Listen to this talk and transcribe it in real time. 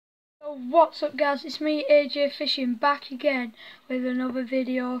What's up guys, it's me AJ Fishing back again with another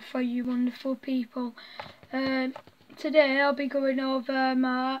video for you wonderful people. Today I'll be going over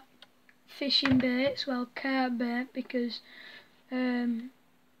my fishing baits, well carp bait, because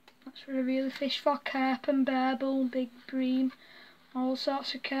that's what I really fish for, carp and barbel, big bream, all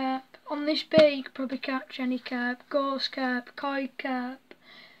sorts of carp. On this bait you could probably catch any carp, ghost carp, koi carp,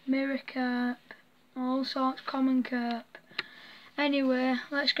 mirror carp, all sorts, common carp. Anyway,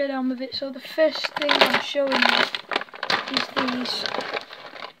 let's get on with it. So the first thing I'm showing you is these.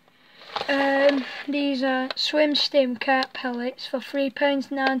 These are swim stim carp pellets for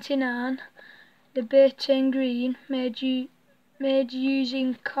 £3.99. The bait in green, made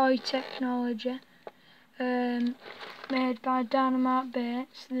using koi technology. Made by Dynamite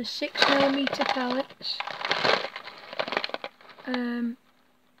Baits. The 6mm pellets.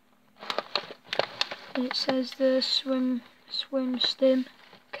 It says the swim stim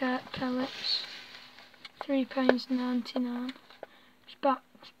carp pellets, £3.99. It's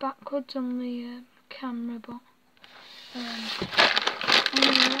backwards on the camera, but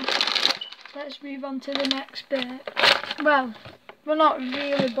anyway, let's move on to the next bait. Well, not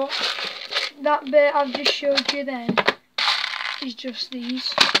really, but that bait I've just showed you then is just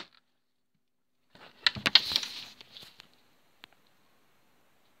these.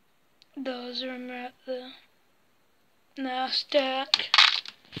 Those are right there. Nice dark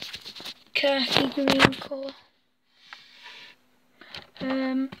khaki green colour.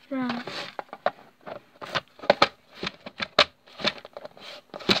 Right.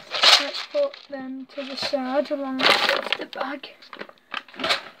 Let's put them to the side along with the bag.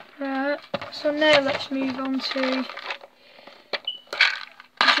 Right, so now let's move on to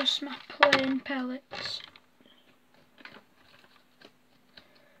just my plain pellets.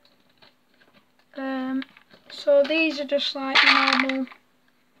 So these are just like normal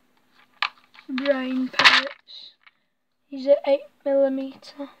brain pellets. These are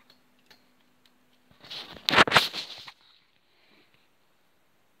 8mm.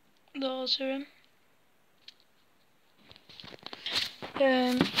 Those are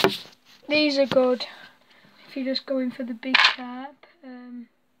them. These are good if you're just going for the big carp.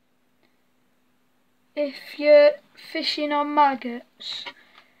 If you're fishing on maggots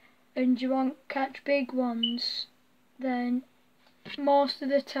and you want to catch big ones, then most of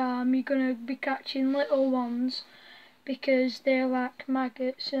the time you're going to be catching little ones because they're like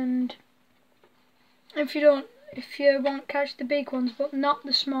maggots. And if you want to catch the big ones but not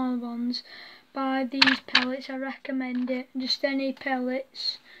the small ones, buy these pellets. I recommend it. Just any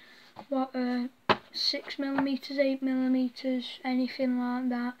pellets, 6mm, 8mm, anything like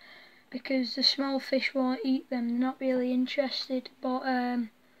that, because the small fish won't eat them. They're not really interested, but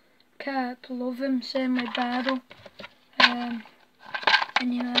carp love them, same with barbel.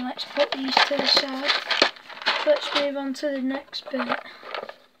 Anyway, let's put these to the side. Let's move on to the next bit.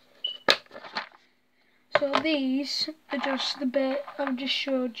 So these are just the bait I've just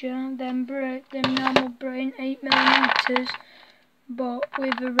showed you, them normal brain 8mm, but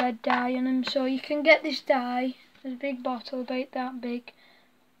with a red dye on them. So you can get this dye, there's a big bottle about that big,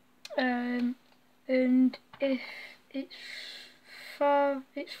 and if it's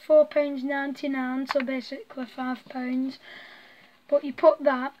 £4.99, so basically £5. But you put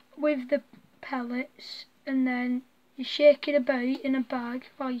that with the pellets and then you shake it about in a bag,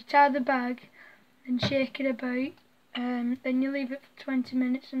 or you tie the bag and shake it about, then you leave it for 20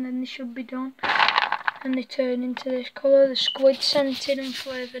 minutes and then they should be done. And they turn into this colour, the squid scented and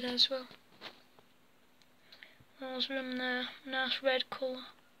flavoured as well. Those are them there, nice red colour.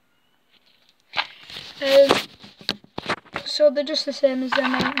 So they're just the same as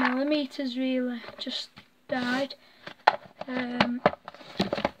them 8mm really, just dyed. So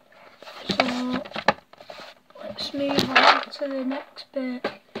let's move on to the next bit.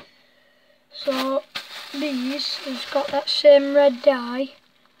 So these has got that same red dye,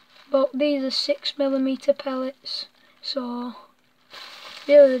 but these are 6mm pellets. So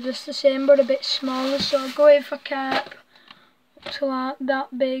really they're just the same but a bit smaller. So go in for carp up to like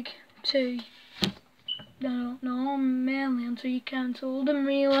that big too. I don't know, mainly until you can't hold them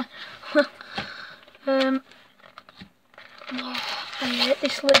really. I hate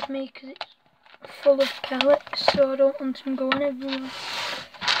this lid because it's full of pellets, so I don't want them going everywhere.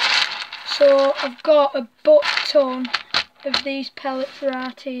 So I've got a butt ton of these pellets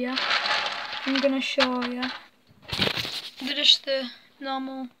right here. I'm going to show you. They're just the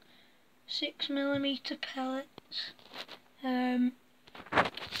normal 6mm pellets.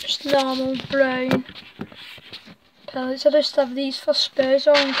 Just normal brown pellets. I just have these for spares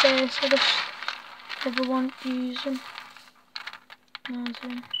or in case I just ever want to use them.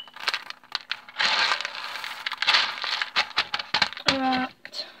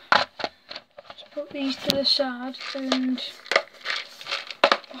 these to the side, and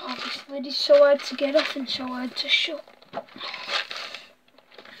oh, this lid is so hard to get off and so hard to shut.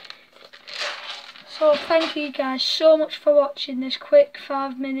 So thank you guys so much for watching this quick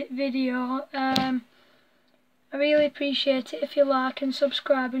 5-minute video. I really appreciate it if you like and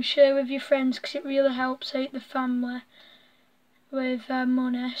subscribe and share with your friends, because it really helps out the family with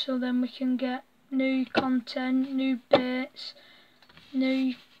money, so then we can get new content, new baits,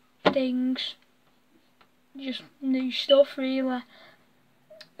 new things, just new stuff really.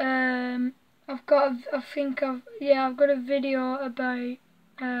 I've got a video about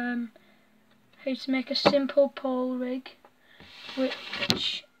how to make a simple pole rig,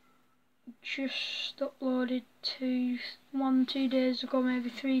 which just uploaded 2 days ago, maybe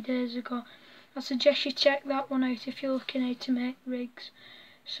 3 days ago. I suggest you check that one out if you're looking how to make rigs.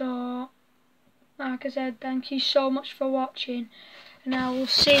 So, like I said, thank you so much for watching, and I will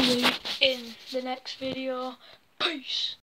see you in the next video. Peace!